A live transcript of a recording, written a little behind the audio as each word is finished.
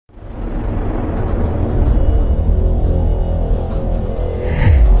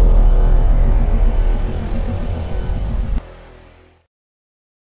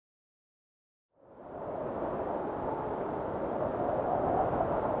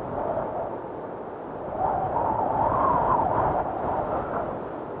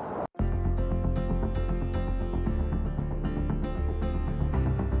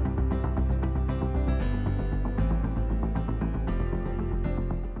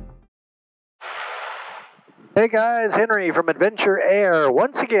Hey guys, Henry from Adventure Air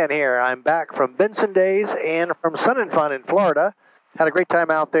once again here. I'm back from Benson Days and from Sun and Fun in Florida. Had a great time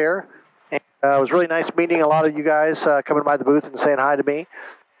out there. And, it was really nice meeting a lot of you guys coming by the booth and saying hi to me.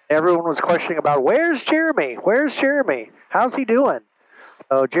 Everyone was questioning about, where's Jeremy? Where's Jeremy? How's he doing?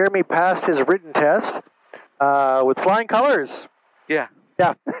 So Jeremy passed his written test with flying colors. Yeah.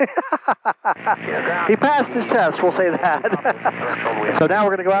 Yeah. He passed his test, we'll say that. So now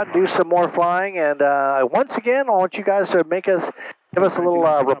we're going to go out and do some more flying. And once again, I want you guys to give us a little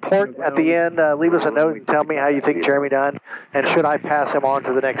report at the end. Leave us a note and tell me how you think Jeremy done. And should I pass him on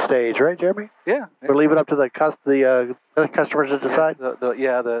to the next stage, right, Jeremy? Yeah. Or leave it up to the customers to decide?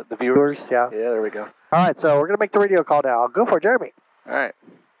 The viewers. Yeah. Yeah, there we go. All right, so we're going to make the radio call now. Go for it, Jeremy. All right.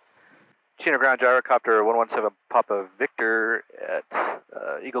 Chino ground Gyrocopter 117 Papa Victor at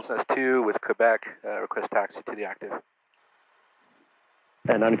Eagle's Nest 2 with Quebec. Request taxi to the active.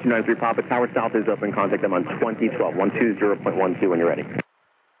 And 9293 Papa Tower South is open. Contact them on 2012 120.12 when you're ready.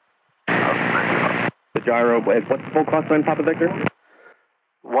 The gyro, what's the full cross line, Papa Victor?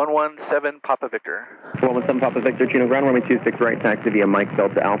 117 Papa Victor. 117 Papa Victor, Chino ground, runway 26 right, taxi via Mike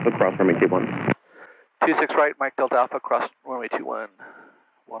Delta Alpha, cross runway 21. 26 right, Mike Delta Alpha, cross runway 21.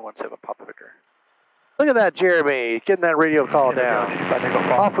 117 Papa Victor. Look at that, Jeremy, getting that radio call down.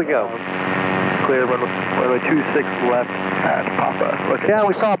 Off we go. Clear, runway 26 left at Papa. Okay. Yeah,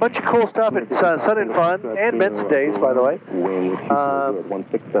 we saw a bunch of cool stuff at Sun and Fun and Benson Days, by the way.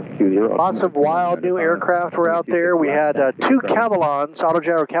 Lots of wild new aircraft were out there. We had two Cavalons,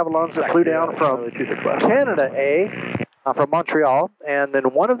 AutoGyro Cavalons that flew down from Canada A, from Montreal, and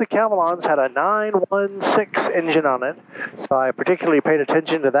then one of the Cavalons had a 916 engine on it, so I particularly paid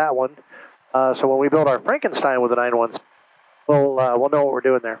attention to that one. So when we build our Frankenstein with a 916, we'll know what we're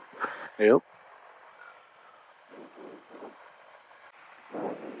doing there. Yep.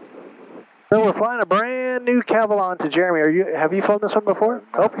 So we're flying a brand new Cavalon to Jeremy. Have you flown this one before?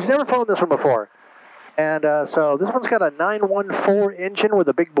 Nope, he's never flown this one before. And so this one's got a 914 engine with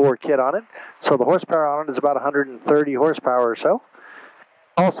a big bore kit on it. So the horsepower on it is about 130 horsepower or so.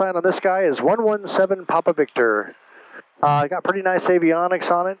 Call sign on this guy is 117 Papa Victor. Got pretty nice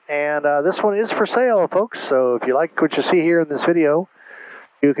avionics on it. And this one is for sale, folks. So if you like what you see here in this video,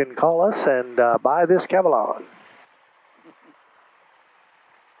 you can call us and buy this Cavalon.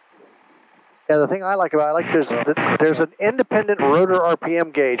 Yeah, the thing I like about it, there's an independent rotor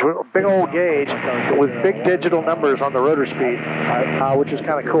RPM gauge, a big old gauge with big digital numbers on the rotor speed, which is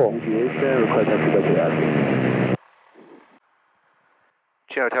kind of cool.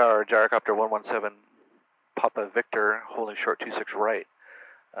 Chino Tower, Gyrocopter 117 Papa Victor, holding short 26 right.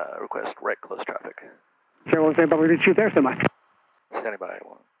 Request right close traffic. Sure, 117 Papa Victor, shoot there so much. Standing by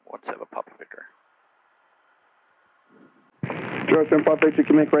 117 Papa Victor. Gyroplane Papa Victor,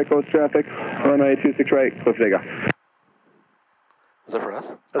 can make right close traffic. Runway 26 right, close to takeoff. Is that for us?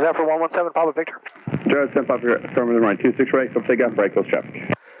 Is that for 117 Papa Victor? Gyroplane Papa Victor, storm of the runway 26 right, close to takeoff, right close traffic.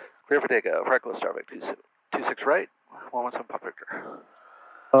 Clear for takeoff, right close traffic. 26 right, 117 Papa Victor.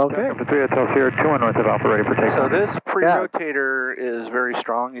 Okay. Number 3 Hotel Sierra 21 north of Alpha, ready for takeoff. So this pre-rotator is very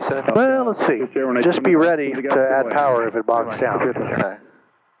strong, you said? Well, let's see. Just be ready to add power if it bogs down. Okay.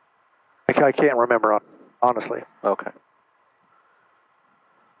 I can't remember, honestly. Okay.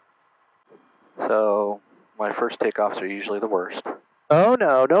 So my first takeoffs are usually the worst. Oh,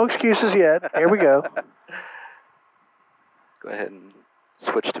 no excuses yet. Here we go. Go ahead and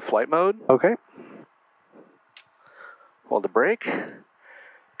switch to flight mode. Okay. Hold the brake.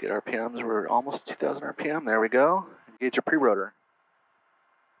 Get RPMs. We're almost 2,000 RPM. There we go. Engage your pre-rotor.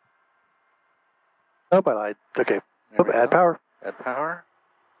 Oh, I lied. Okay. Add power. Add power.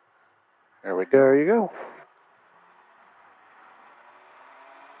 There we go. There you go.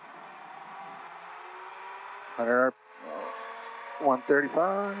 Under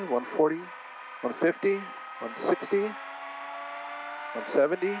 135, 140, 150, 160,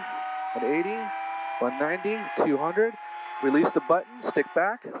 170, 180, 190, 200. Release the button, stick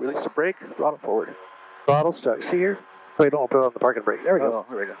back, release the brake, throttle forward. Throttle stuck. See here? Oh, you don't put on the parking brake. There we go.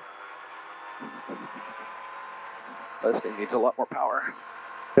 Oh, there we go. This thing needs a lot more power.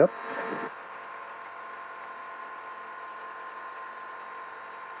 Yep.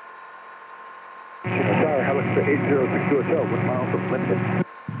 Helicopter 8062 Hotel, 1 mile from Linden.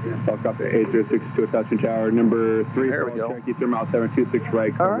 Helicopter 8062 Hotel, Tower number 3. There we go. Cherokee 3 mile 726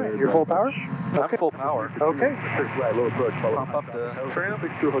 right. All right, you're full power? I'm full power. Okay. 6 right, low approach, follow. Pump up the trim.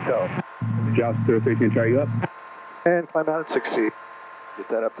 62 Hotel. Joust to 13, try you up. And climb out at 60. Get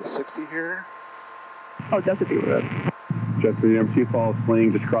that up to 60 here. Oh, Delta 2. Just for the number 2, fall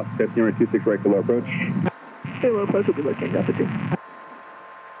swing, just cross 50, number 26 right, low approach. Hey, low approach will be looking, Delta 2.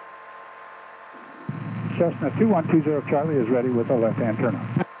 Cessna 2120 Charlie is ready with a left-hand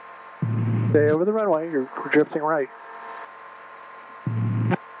turnout. Stay over the runway. You're drifting right.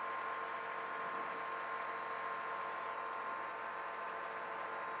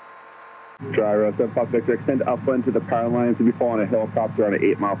 Gyro 7 Pop Victor, extend upwind to the power lines and be following a helicopter on an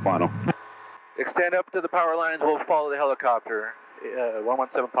 8-mile final. Extend up to the power lines. We'll follow the helicopter.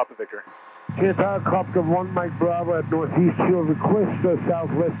 117 Papa Victor. Gyrocopter 1 Mike Bravo at northeast shield request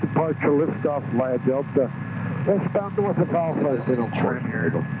southwest departure liftoff via Delta. Westbound north of Alpha.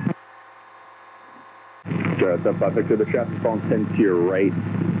 Gyro 7 Pop Victor, the traffic phone 10 to your right,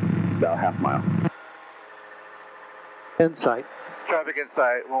 about half mile. Insight. Traffic in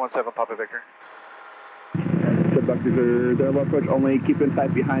sight. 117 Papa Victor. Buckers are their low approach only. Keep in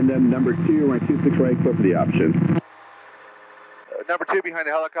sight behind them. Number 2, we're in 26 right, clear for the option. Number 2 behind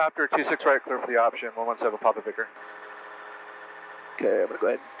the helicopter. 26 right, clear for the option. 117 Papa Victor. Okay, I'm going to go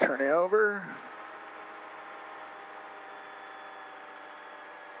ahead and turn it over.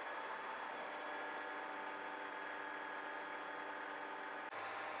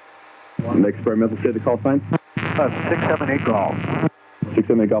 Next experimental state of the call sign? 678 Golf.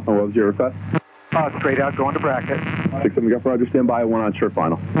 678 Golf, and what was your request? Straight out going to bracket. 678 Golf, Roger, stand by, 1 on short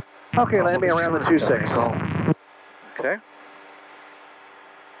final. Okay, land me around the 26. Okay.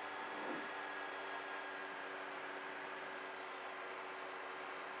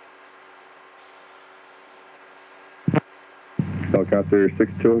 Helicopter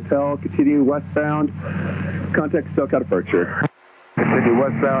 62 Hotel, continue westbound. Contact SoCal departure. Continue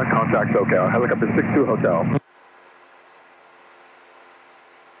westbound, contact SoCal. Helicopter 62 Hotel.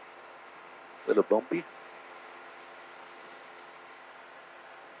 Little bumpy.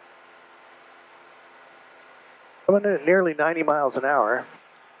 Coming in at nearly 90 miles an hour.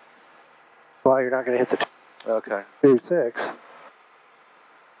 Well, you're not going to hit the Okay. 26.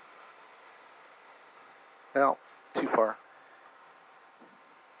 No, too far.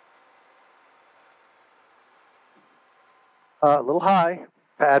 A little high.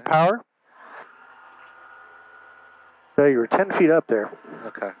 Pad power. So you were 10 feet up there.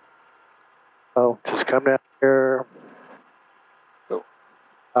 Okay. Oh, just come down here. Oh.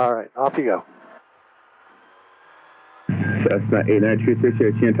 All right, off you go. Cessna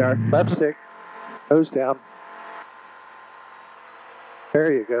 8923 Chino Tower. Left stick. Nose down.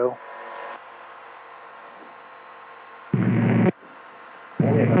 There you go.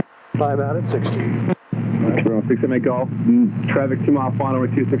 Climb out at 60. 678 Golf. Traffic 2 mile final, we're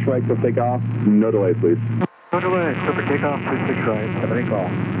 26 right, so take off. No delay, please. No delay. Super takeoff 26 right. 78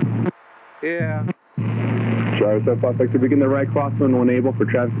 Golf. Yeah. Gyro 7 Pop Victor, begin the right crosswind when able for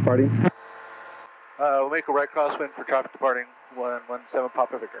traffic departing. We'll make a right crosswind for traffic departing. 117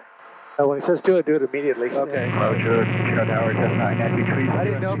 Papa Victor. When he says do it immediately. Okay. Roger. Chino Tower 993. I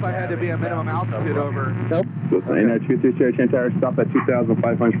didn't know if I had to be a minimum altitude over. Nope. 8923 Chino Tower, stop at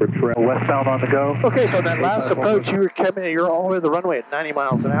 2,500 for trail. Westbound on the go. Okay, so that last approach, you're all over the runway at 90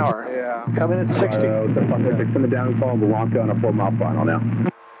 miles an hour. Yeah. Coming at 60. Gyro 7 Pop Victor, extend the down call and Blanca on a 4 mile final now.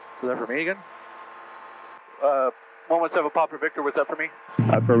 Was that for me again? 117 Papa Victor, what's that for me?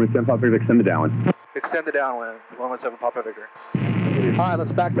 Permit 7 Pop Victor, extend the downwind. Extend the downwind. 117 Papa Victor. All right,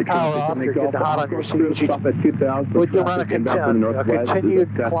 let's back the power off. You're getting hot on your seat. Stop at 2,000. We can run a continued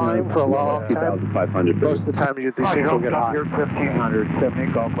climb for a long time. 2,500. Most of the time, these things will get hot. Here 1500,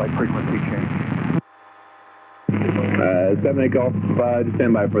 78 Golf flight frequency change. 78 Golf, just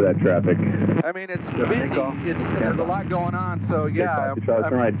stand by for that traffic. I mean, it's busy. There's a lot going on, so yeah.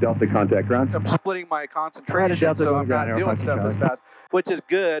 Turn right, Delta contact ground. I'm splitting my concentration, so I'm not doing stuff as fast, which is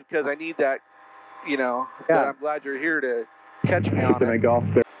good because I need that, Yeah. I'm glad you're here to catch me on 78 it. Golf.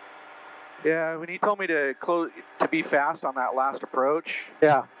 Yeah, when he told me to be fast on that last approach,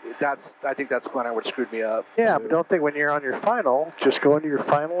 Yeah. I think that's when I would have screwed me up. Yeah, but don't think when you're on your final, just go into your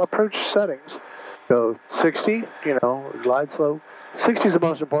final approach settings. Go 60, glide slow. 60 is the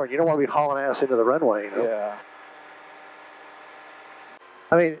most important. You don't want to be hauling ass into the runway. Yeah.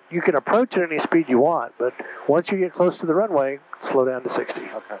 I mean, you can approach at any speed you want, but once you get close to the runway, slow down to 60.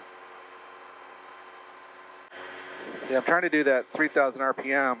 Okay. Yeah, I'm trying to do that 3,000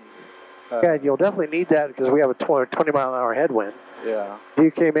 RPM. Yeah, you'll definitely need that because we have a 20 mile an hour headwind. Yeah. If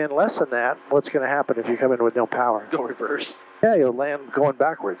you came in less than that, what's going to happen if you come in with no power? Go reverse. Yeah, you'll land going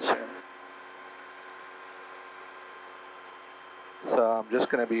backwards. So I'm just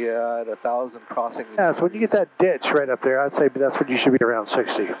going to be at 1,000 crossing. Yeah, so when you get that ditch right up there, I'd say that's when you should be around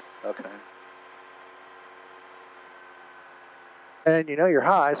 60. Okay. And you're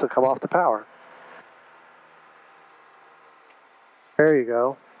high, so come off the power. There you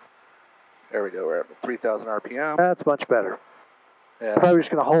go. There we go. We're at 3,000 RPM. That's much better. Yeah. Probably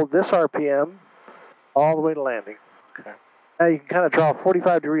just going to hold this RPM all the way to landing. Okay. Now you can kind of draw a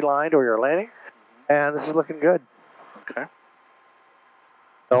 45-degree line to where you're landing, and this is looking good. Okay.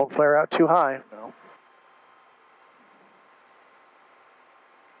 Don't flare out too high. No.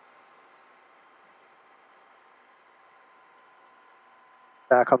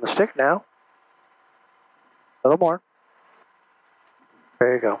 Back on the stick now. A little more.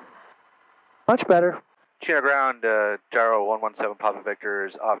 There you go. Much better. Chino ground, gyro 117 Papa Victor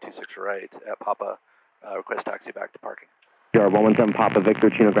is off 26 right at Papa. Request taxi back to parking. Gyro 117 Papa Victor,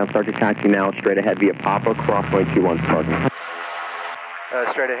 Chino ground started taxi now straight ahead via Papa, crossway 21 parking.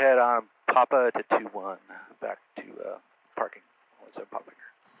 Straight ahead on Papa to 21, back to parking. 117 Papa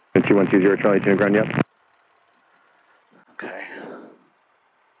Victor. 2120 Charlie, Chino ground, yep. Okay.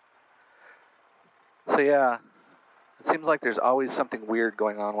 So yeah, it seems like there's always something weird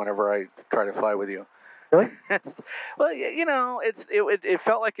going on whenever I try to fly with you. Really? Well, you know, it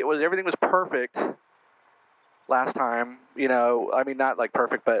felt like everything was perfect last time. You know, I mean, not like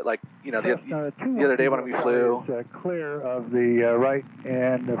perfect, but like, you know, the other day when we flew. Clear of the right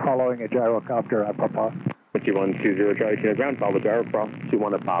and following a gyrocopter at Papa. 2120 Charlie, Chino ground, follow the gyro cross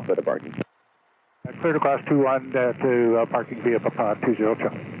 21 at Papa to parking. Clear to cross 21 to parking via Papa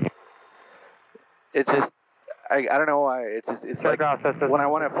 202. It's just, I don't know why. It's like when I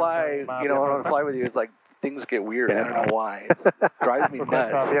want to fly, you know, when I want to fly with you, it's like things get weird. I don't know why. It drives me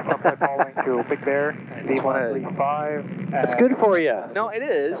nuts. to Big Bear, That's good for you. No, it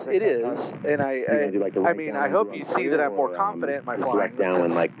is. It is. And I mean, I hope you see that I'm more confident in my flying.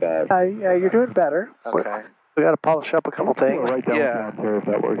 Down like Yeah, you're doing better. Okay. We got to polish up a couple things. Yeah. If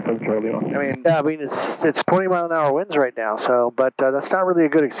that works. I mean, it's 20-mile-an-hour winds right now. So, but that's not really a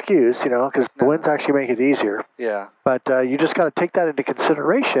good excuse, you know, because the winds actually make it easier. yeah. But you just got to take that into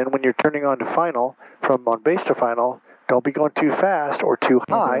consideration when you're turning on to final, from on base to final. Don't be going too fast or too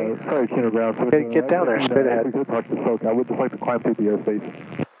high. Sorry, Chino ground. Get down there, straight ahead. I would just like to climb through the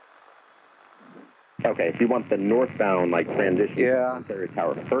airspace. Okay, if you want the northbound, like, transition to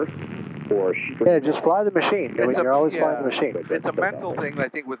Tower first, or Yeah, just fly the machine. I mean, you're always flying the machine. It's a mental thing, I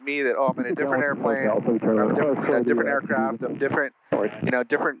think, with me that, I'm in a different airplane, I'm a different aircraft, I'm different, you know,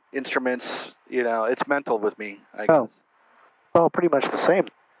 different instruments, you know, it's mental with me, I guess. Well, pretty much the same.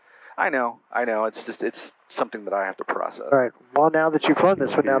 I know, it's just, it's something that I have to process. All right, well, now that you've flown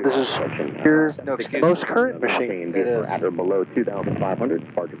this one, now this is your No excuse. most current machine. It is. At or below 2,500,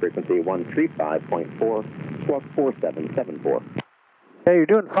 departure frequency 135.4, squawk 4774. Yeah, you're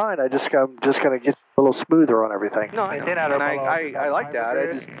doing fine. I'm just going to get a little smoother on everything. No, I know. And I like that. I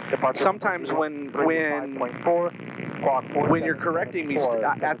just, sometimes when you're correcting me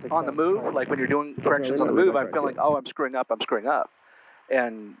on the move, like when you're doing corrections on the move, I'm feeling, oh, I'm screwing up.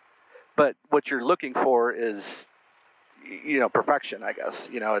 But what you're looking for is, you know, perfection, I guess.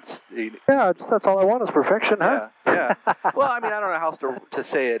 You know, Yeah, that's all I want is perfection, huh? Yeah. Well, I mean, I don't know how else to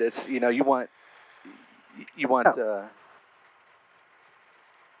say it. It's, you know, you want you want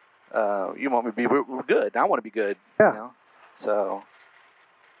me to be good. I want to be good. Yeah. You know? So.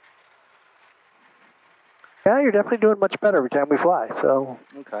 Yeah, you're definitely doing much better every time we fly. So.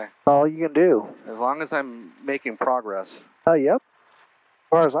 Okay. All you can do. As long as I'm making progress. Yep.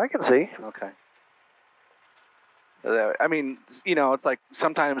 As far as I can see. Okay. I mean, you know, it's like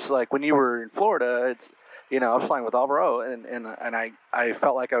sometimes, like when you were in Florida, it's, you know, I was flying with Alvaro, and I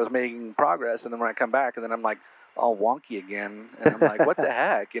felt like I was making progress, and then when I come back, and then I'm like all wonky again, and I'm like, what the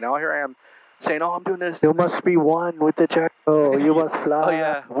heck, you know? Here I am saying, oh, I'm doing this. You must be one with the gyro. You must fly. Oh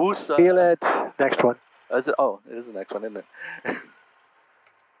yeah, Woosa. Feel it. Next one. Is it? Oh, it is the next one, isn't it?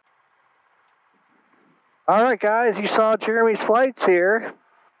 All right, guys, you saw Jeremy's flights here.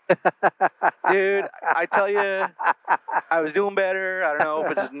 Dude, I tell you, I was doing better. I don't know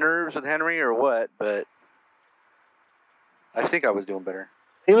if it's his nerves with Henry or what, but I think I was doing better.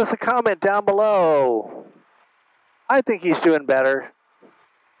 Leave us a comment down below. I think he's doing better.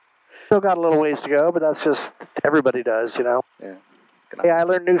 Still got a little ways to go, but that's just, everybody does, you know. Yeah. Hey, I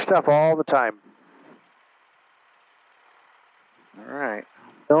learn new stuff all the time. All right.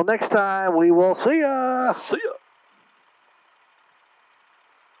 Till next time, we will see ya. See ya.